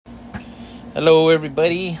Hello,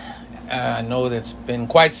 everybody. I know that's been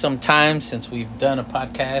quite some time since we've done a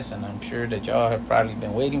podcast, and I'm sure that y'all have probably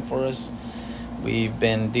been waiting for us. We've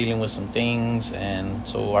been dealing with some things, and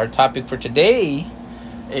so our topic for today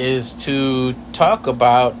is to talk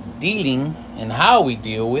about dealing and how we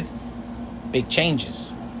deal with big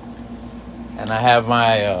changes. And I have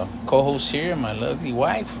my co-host here, my lovely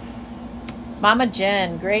wife. Mama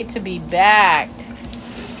Jen, great to be back.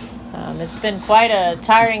 It's been quite a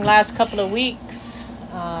tiring last couple of weeks.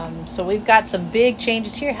 So we've got some big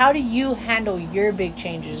changes here. How do you handle your big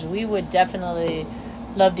changes? We would definitely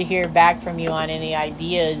love to hear back from you on any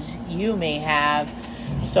ideas you may have.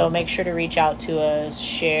 So make sure to reach out to us,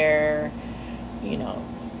 share,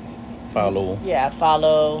 Follow. Yeah,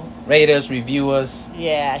 follow. Rate us, review us.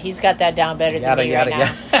 Yeah, he's got that down better than me right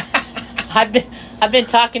now. I've been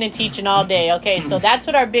talking and teaching all day. Okay, so that's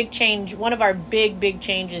what our big change, one of our big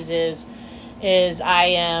changes is I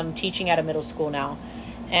am teaching at a middle school now.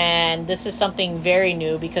 And this is something very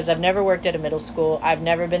new because I've never worked at a middle school. I've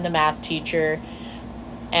never been the math teacher.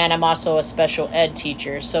 And I'm also a special ed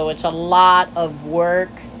teacher. So it's a lot of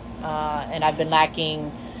work. And I've been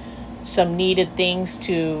lacking some needed things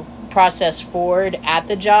to process forward at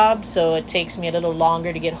the job. So it takes me a little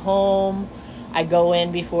longer to get home. I go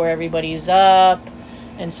in before everybody's up.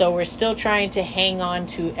 And so we're still trying to hang on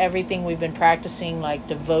to everything we've been practicing, like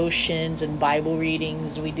devotions and Bible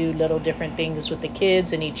readings. We do little different things with the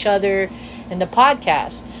kids and each other and the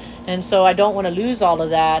podcast. And so I don't want to lose all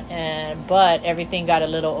of that. But everything got a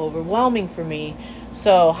little overwhelming for me.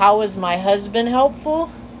 So how was my husband helpful?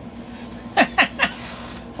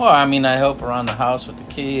 Well, I help around the house with the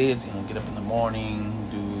kids, get up in the morning,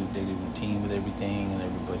 do daily routine with everything and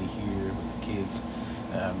everybody here with the kids.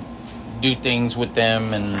 Do things with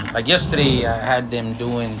them, and like yesterday I had them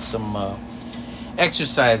doing some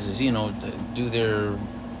exercises, do their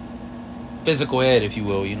physical ed, if you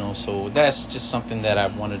will, so that's just something that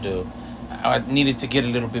I needed to get a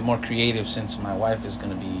little bit more creative since my wife is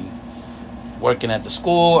going to be working at the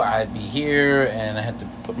school. I'd be here, and I had to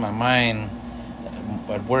put my mind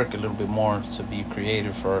at work a little bit more to be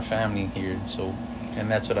creative for our family here,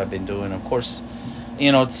 and that's what I've been doing. Of course,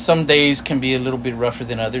 some days can be a little bit rougher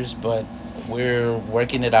than others, but we're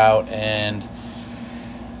working it out. And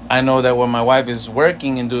I know that when my wife is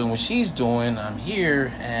working and doing what she's doing, I'm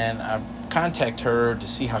here and I contact her to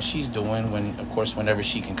see how she's doing whenever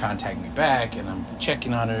she can contact me back, and I'm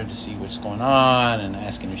checking on her to see what's going on and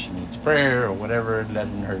asking if she needs prayer or whatever,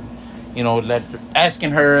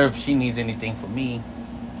 asking her if she needs anything from me,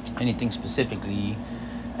 anything specifically.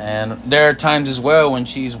 And there are times as well when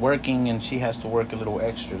she's working and she has to work a little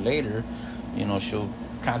extra later, she'll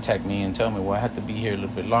contact me and tell me, well, I have to be here a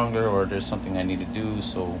little bit longer, or there's something I need to do.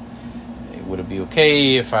 So would it be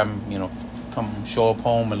okay if I'm, show up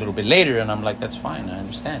home a little bit later? And I'm like, that's fine. I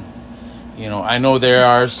understand. I know there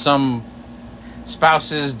are some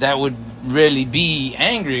spouses that would really be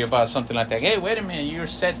angry about something like that. Hey, wait a minute, you're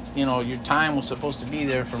set, your time was supposed to be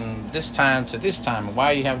there from this time to this time. Why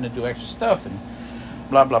are you having to do extra stuff? And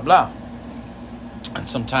blah, blah, blah. And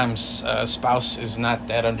sometimes a spouse is not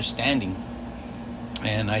that understanding.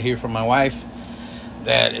 And I hear from my wife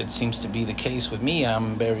that it seems to be the case with me.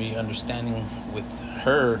 I'm very understanding with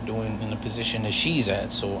her doing in the position that she's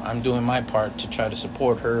at. So I'm doing my part to try to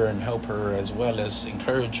support her and help her, as well as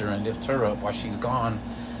encourage her and lift her up while she's gone,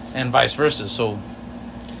 and vice versa. So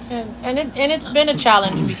it's been a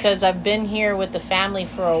challenge because I've been here with the family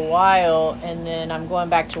for a while, and then I'm going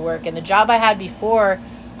back to work. And the job I had before,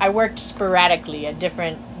 I worked sporadically at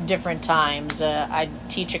different times. I'd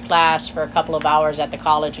teach a class for a couple of hours at the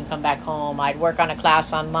college and come back home. I'd work on a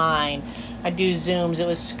class online. I'd do Zooms. It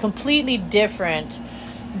was completely different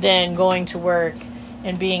than going to work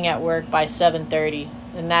and being at work by 7:30.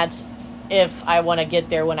 And that's if I want to get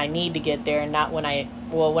there when I need to get there, and not when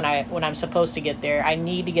I'm supposed to get there. I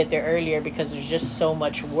need to get there earlier because there's just so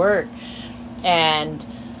much work. And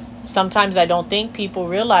sometimes I don't think people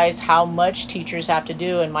realize how much teachers have to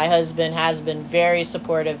do. And my husband has been very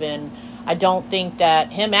supportive. And I don't think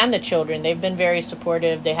that him and the children, they've been very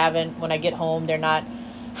supportive. They haven't, when I get home, they're not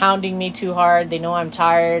hounding me too hard. They know I'm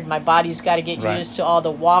tired. My body's got to get used to all the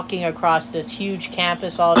walking across this huge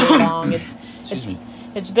campus all day long.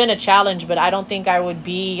 It's been a challenge, but I don't think I would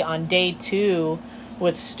be on day 2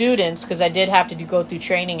 with students, because I did have to go through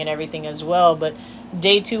training and everything as well. But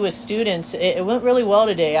day 2 with students, it went really well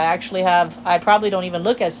today. I probably don't even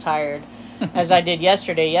look as tired as I did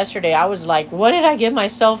yesterday. Yesterday, I was like, what did I get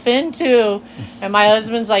myself into? And my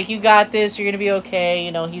husband's like, you got this. You're going to be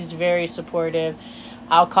okay. He's very supportive.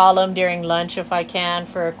 I'll call him during lunch if I can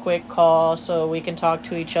for a quick call so we can talk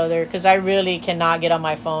to each other, because I really cannot get on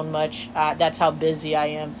my phone much. That's how busy I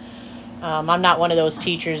am. I'm not one of those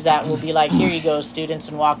teachers that will be like, here you go, students,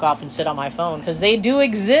 and walk off and sit on my phone, because they do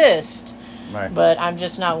exist. Right. But I'm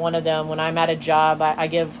just not one of them. When I'm at a job, I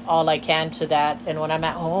give all I can to that. And when I'm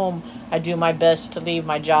at home, I do my best to leave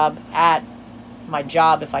my job at my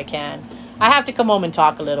job if I can. I have to come home and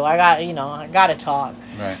talk a little. I got to talk.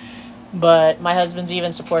 Right. But my husband's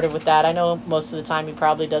even supportive with that. I know most of the time he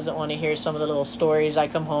probably doesn't want to hear some of the little stories I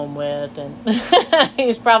come home with. And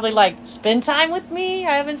he's probably like, spend time with me?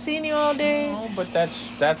 I haven't seen you all day. No, but that's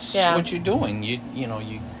what you're doing.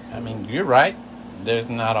 I mean, you're right. There's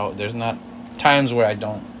not times where I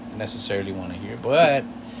don't necessarily want to hear, but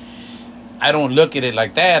I don't look at it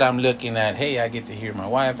like that. I'm looking at, hey, I get to hear my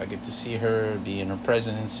wife. I get to see her, be in her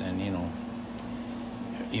presence, and,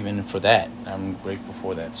 even for that, I'm grateful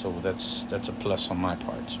for that. So that's a plus on my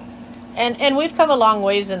part. So. And we've come a long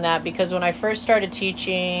ways in that, because when I first started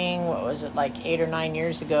teaching, what was it, like 8 or 9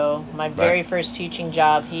 years ago, my very first teaching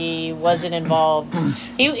job, he wasn't involved.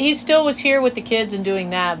 He still was here with the kids and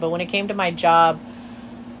doing that, but when it came to my job,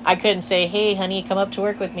 I couldn't say, hey, honey, come up to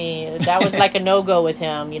work with me. That was like a no-go with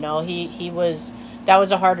him. That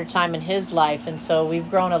was a harder time in his life. And so we've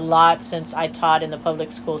grown a lot since I taught in the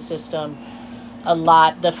public school system. A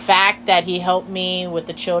lot. The fact that he helped me with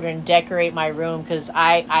the children decorate my room, because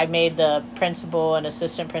I made the principal and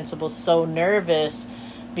assistant principal so nervous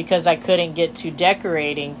because I couldn't get to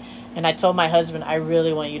decorating. And I told my husband, I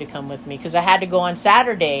really want you to come with me, because I had to go on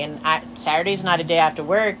Saturday, and Saturday's not a day after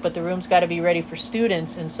work, but the room's got to be ready for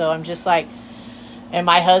students. And so I'm just like, and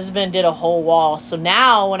my husband did a whole wall. So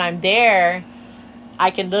now when I'm there, I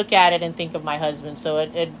can look at it and think of my husband. So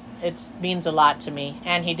it means a lot to me.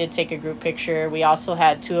 And he did take a group picture. We also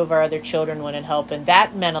had 2 of our other children went and help, and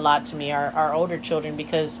that meant a lot to me, our older children,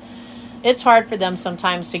 because it's hard for them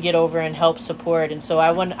sometimes to get over and help support. And so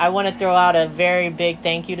I want to throw out a very big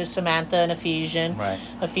thank you to Samantha and Ephesian. Right.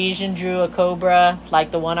 Ephesian drew a cobra,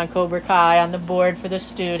 like the one on Cobra Kai, on the board for the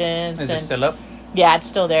students. Is it still up? Yeah, it's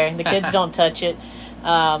still there. The kids don't touch it.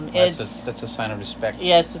 That's a sign of respect.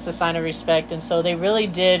 Yes, it's a sign of respect. And so they really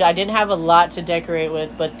did. I didn't have a lot to decorate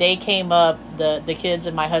with, but they came up, the kids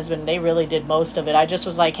and my husband, they really did most of it. I just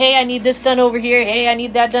was like, hey, I need this done over here. Hey, I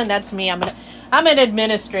need that done. That's me. I'm an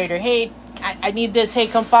administrator. Hey, I need this. Hey,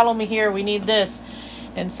 come follow me here. We need this.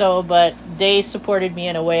 And so, but they supported me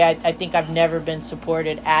in a way I think I've never been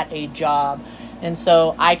supported at a job. And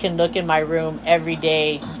so I can look in my room every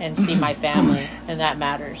day and see my family, and that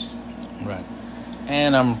matters. Right.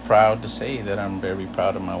 And I'm proud to say that I'm very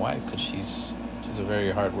proud of my wife, because she's a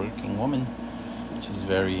very hardworking woman. She's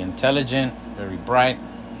very intelligent, very bright,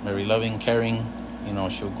 very loving, caring.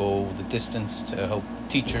 She'll go the distance to help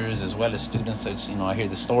teachers as well as students. I hear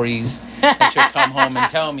the stories that she'll come home and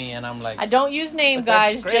tell me, and I'm like, I don't use name,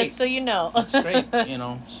 guys, just so you know. That's great.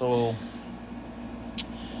 So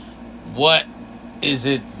what is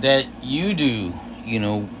it that you do,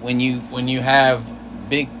 when you have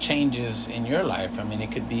big changes in your life? I mean,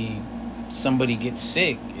 it could be somebody gets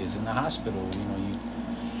sick, is in the hospital,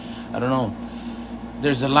 I don't know.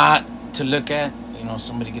 There's a lot to look at.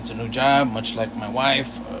 Somebody gets a new job, much like my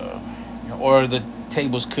wife, or the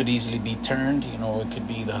tables could easily be turned. It could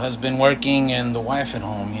be the husband working and the wife at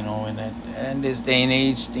home, and this day and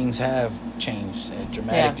age, things have changed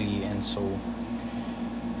dramatically. Yeah. And so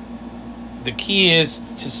the key is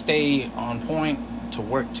to stay on point, to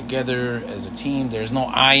work together as a team. There's no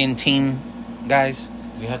I in team, guys.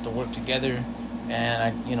 We have to work together.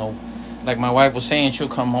 And like my wife was saying, she'll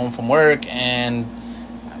come home from work, and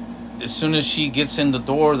as soon as she gets in the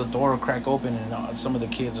door will crack open, and some of the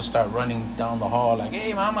kids will start running down the hall like,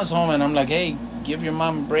 hey, mama's home. And I'm like, hey, give your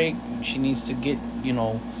mom a break. She needs to get,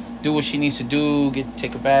 do what she needs to do,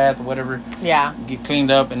 take a bath or whatever. Yeah. Get cleaned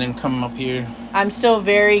up and then come up here. I'm still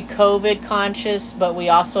very COVID conscious, but we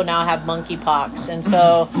also now have monkeypox. And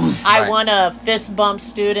so I want to fist bump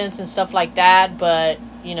students and stuff like that, but,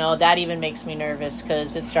 that even makes me nervous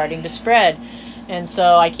because it's starting to spread. And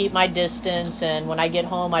so I keep my distance, and when I get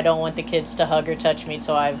home, I don't want the kids to hug or touch me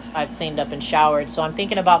until I've cleaned up and showered. So I'm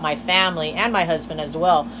thinking about my family and my husband as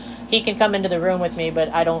well. He can come into the room with me, but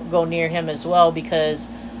I don't go near him as well because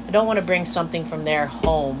I don't want to bring something from their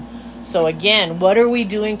home. So again, what are we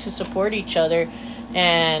doing to support each other?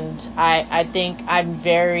 And I think I'm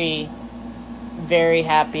very, very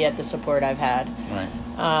happy at the support I've had. Right.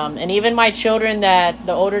 And even my children,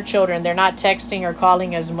 the older children, they're not texting or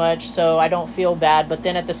calling as much, so I don't feel bad. But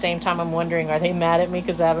then at the same time, I'm wondering, are they mad at me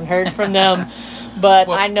because I haven't heard from them? But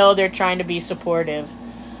I know they're trying to be supportive.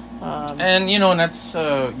 And and that's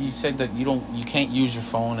you said that you can't use your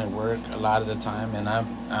phone at work a lot of the time, and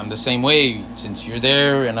I'm the same way. Since you're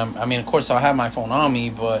there, and I mean, of course, I'll have my phone on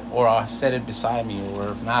me, or I'll set it beside me, or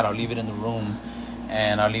if not, I'll leave it in the room,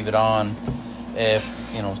 and I'll leave it on. If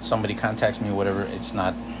somebody contacts me or whatever, it's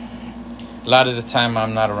not. A lot of the time,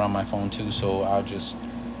 I'm not around my phone too, so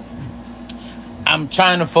I'm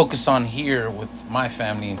trying to focus on here with my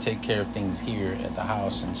family and take care of things here at the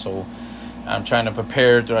house, and so I'm trying to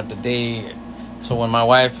prepare throughout the day. So when my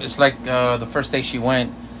wife, it's like the first day she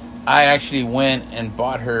went, I actually went and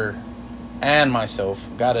bought her and myself,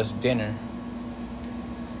 got us dinner.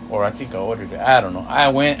 Or I think I ordered it. I don't know.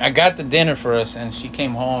 I got the dinner for us, and she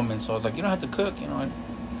came home, and so I was like, you don't have to cook. I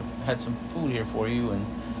had some food here for you, and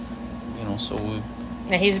so we.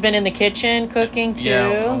 Now he's been in the kitchen cooking too.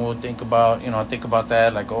 Yeah, and we'll think about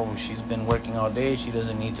that, like, oh, she's been working all day. She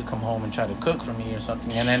doesn't need to come home and try to cook for me or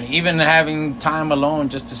something. And then even having time alone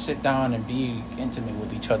just to sit down and be intimate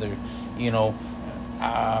with each other,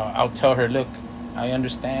 I'll tell her, look, I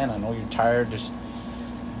understand. I know you're tired.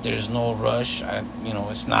 There's no rush.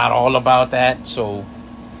 It's not all about that. So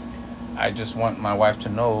I just want my wife to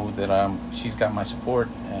know that she's got my support,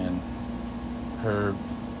 and her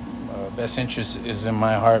best interest is in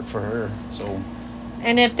my heart for her. So,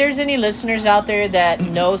 and if there's any listeners out there that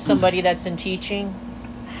know somebody that's in teaching,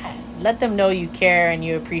 let them know you care and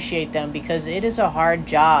you appreciate them, because it is a hard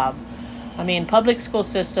job. I mean, public school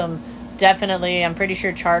system, definitely, I'm pretty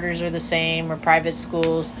sure charters are the same, or private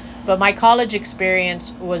schools, but my college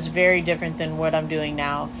experience was very different than what I'm doing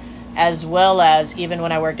now, as well as even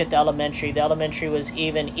when I worked at the elementary was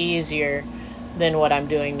even easier than what I'm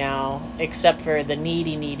doing now, except for the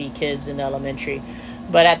needy kids in the elementary.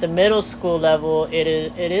 But at the middle school level, it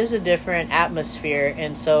is a different atmosphere,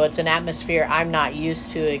 and so it's an atmosphere I'm not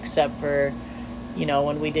used to, except for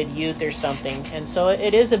when we did youth or something. And so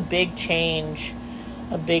it is a big change.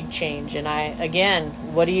 And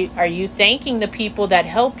are you thanking the people that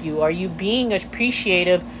help you? Are you being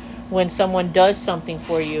appreciative when someone does something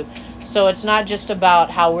for you? So it's not just about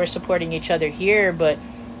how we're supporting each other here, but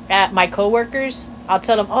at my coworkers, I'll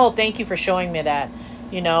tell them, oh, thank you for showing me that.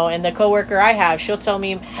 And the coworker I have, she'll tell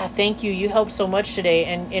me, thank you, you helped so much today.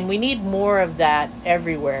 And we need more of that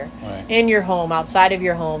everywhere. Right. In your home, outside of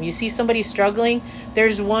your home. You see somebody struggling.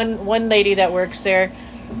 There's one lady that works there.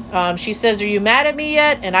 She says, are you mad at me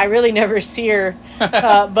yet? And I really never see her.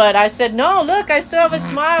 But I said, no, look, I still have a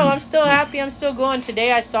smile. I'm still happy. I'm still going.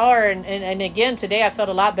 Today I saw her. And again, today I felt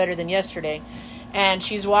a lot better than yesterday. And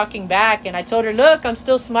she's walking back, and I told her, look, I'm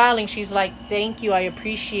still smiling. She's like, thank you. I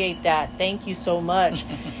appreciate that. Thank you so much.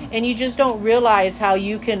 And you just don't realize how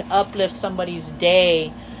you can uplift somebody's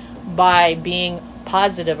day by being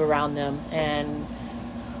positive around them.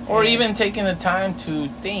 Or even taking the time to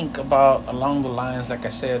think about along the lines, like I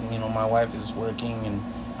said, my wife is working and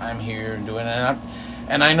I'm here and doing it.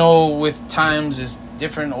 And I know with times it's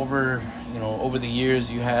different over the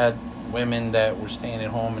years. You had women that were staying at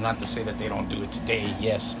home, and not to say that they don't do it today,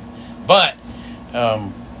 yes, but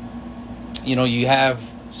you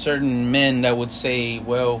have certain men that would say,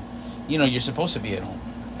 well, you're supposed to be at home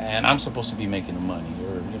and I'm supposed to be making the money,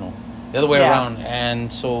 or the other way around.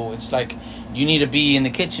 And so it's like, you need to be in the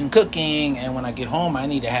kitchen cooking, and when I get home I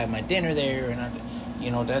need to have my dinner there,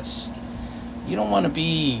 and that's, you don't want to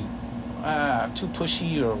be too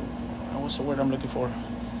pushy, or what's the word I'm looking for,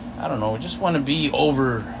 I don't know, just want to be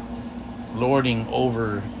lording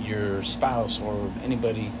over your spouse or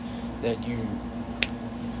anybody that you're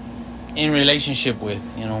in relationship with,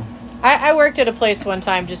 I worked at a place one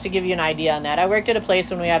time, just to give you an idea on that. I worked at a place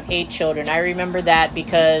when we have 8 children. I remember that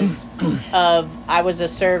because I was a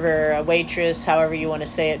server, a waitress, however you want to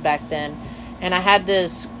say it back then. And I had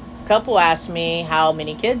this couple ask me how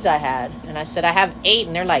many kids I had. And I said, I have 8.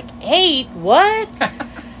 And they're like, 8? What?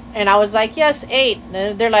 And I was like, yes, 8.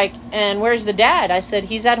 And they're like, and where's the dad? I said,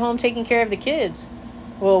 he's at home taking care of the kids.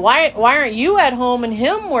 Well, why aren't you at home and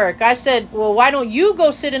him work? I said, well, why don't you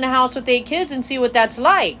go sit in the house with 8 kids and see what that's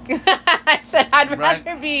like? I said, I'd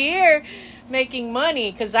rather be here making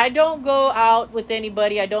money, because I don't go out with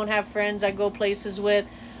anybody. I don't have friends I go places with.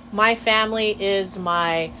 My family is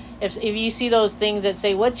if you see those things that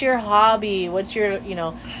say, what's your hobby? What's your,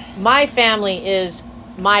 my family is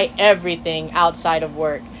my everything outside of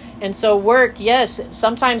work. And so work, yes,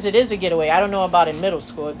 sometimes it is a getaway. I don't know about in middle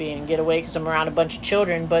school it being a getaway because I'm around a bunch of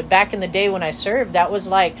children. But back in the day when I served, that was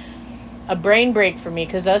like a brain break for me,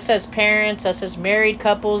 because us as parents, us as married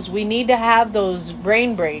couples, we need to have those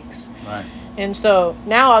brain breaks. Right. And so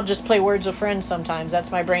now I'll just play Words with Friends sometimes.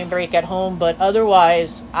 That's my brain break at home. But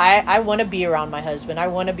otherwise, I want to be around my husband. I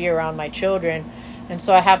want to be around my children. And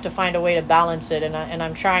so I have to find a way to balance it, and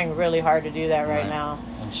I'm trying really hard to do that right now.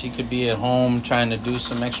 And she could be at home trying to do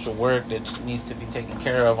some extra work that needs to be taken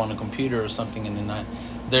care of on the computer or something, and then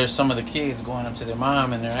there's some of the kids going up to their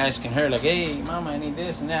mom and they're asking her like, "Hey, mom, I need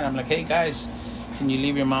this and that." I'm like, "Hey, guys, can you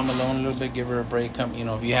leave your mom alone a little bit? Give her a break. Come,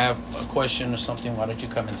 if you have a question or something, why don't you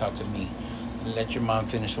come and talk to me? Let your mom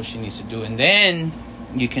finish what she needs to do, and then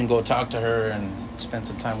you can go talk to her and spend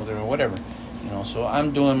some time with her or whatever." So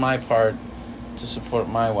I'm doing my part to support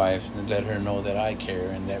my wife and let her know that I care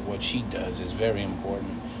and that what she does is very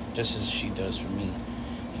important, just as she does for me.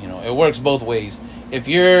 It works both ways. If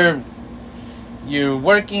you're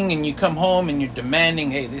working and you come home and you're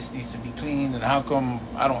demanding, "Hey, this needs to be clean, and how come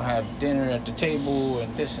I don't have dinner at the table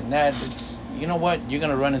and this and that," you know what? You're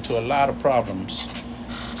going to run into a lot of problems,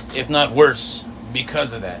 if not worse,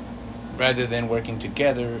 because of that. Rather than working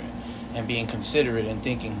together and being considerate and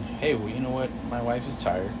thinking, "Hey, well, you know what? My wife is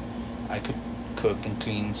tired. I could cook and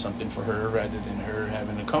clean something for her rather than her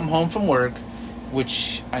having to come home from work,"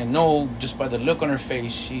 which I know just by the look on her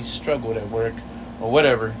face, she's struggled at work or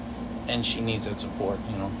whatever, and she needs that support.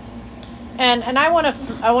 And I want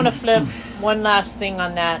to flip one last thing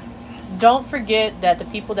on that. Don't forget that the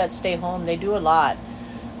people that stay home, they do a lot.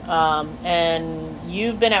 And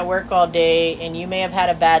you've been at work all day and you may have had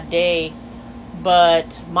a bad day,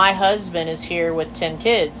 but my husband is here with 10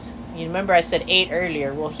 kids. You remember I said 8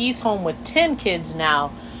 earlier. Well, he's home with 10 kids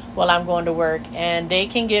now while I'm going to work, and they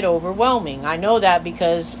can get overwhelming. I know that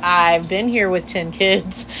because I've been here with 10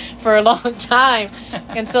 kids for a long time.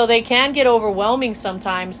 And so they can get overwhelming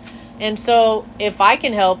sometimes. And so if I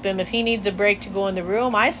can help him, if he needs a break to go in the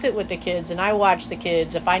room, I sit with the kids and I watch the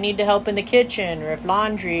kids. If I need to help in the kitchen or if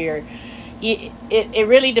laundry or it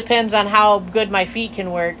really depends on how good my feet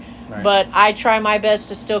can work. Right. But I try my best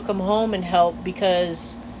to still come home and help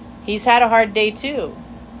because he's had a hard day too.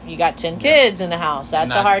 You got 10 kids in the house.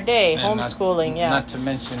 That's a hard day. Homeschooling, Not to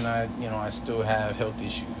mention, I still have health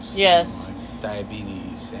issues. Yes. Like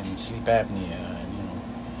diabetes and sleep apnea and,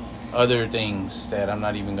 other things that I'm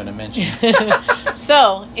not even going to mention.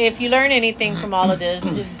 So, if you learn anything from all of this,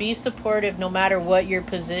 is be supportive no matter what your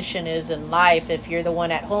position is in life. If you're the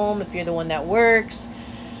one at home, if you're the one that works,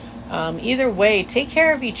 either way, take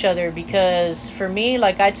care of each other. Because for me,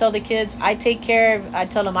 like I tell the kids, I take care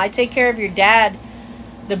of your dad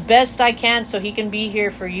the best I can so he can be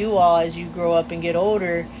here for you all as you grow up and get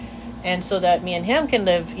older. And so that me and him can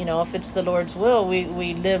live, if it's the Lord's will,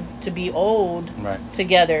 we live to be old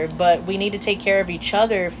together. But we need to take care of each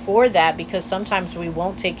other for that, because sometimes we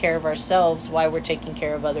won't take care of ourselves while we're taking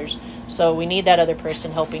care of others. So we need that other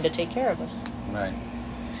person helping to take care of us. Right.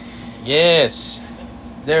 Yes.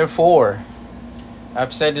 Therefore,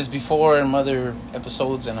 I've said this before in other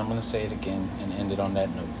episodes, and I'm going to say it again and end it on that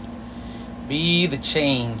note. Be the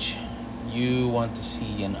change you want to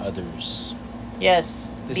see in others. Yes,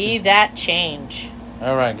 be that change.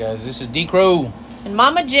 All right, guys. This is D. Crow. And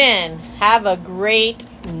Mama Jen. Have a great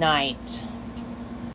night.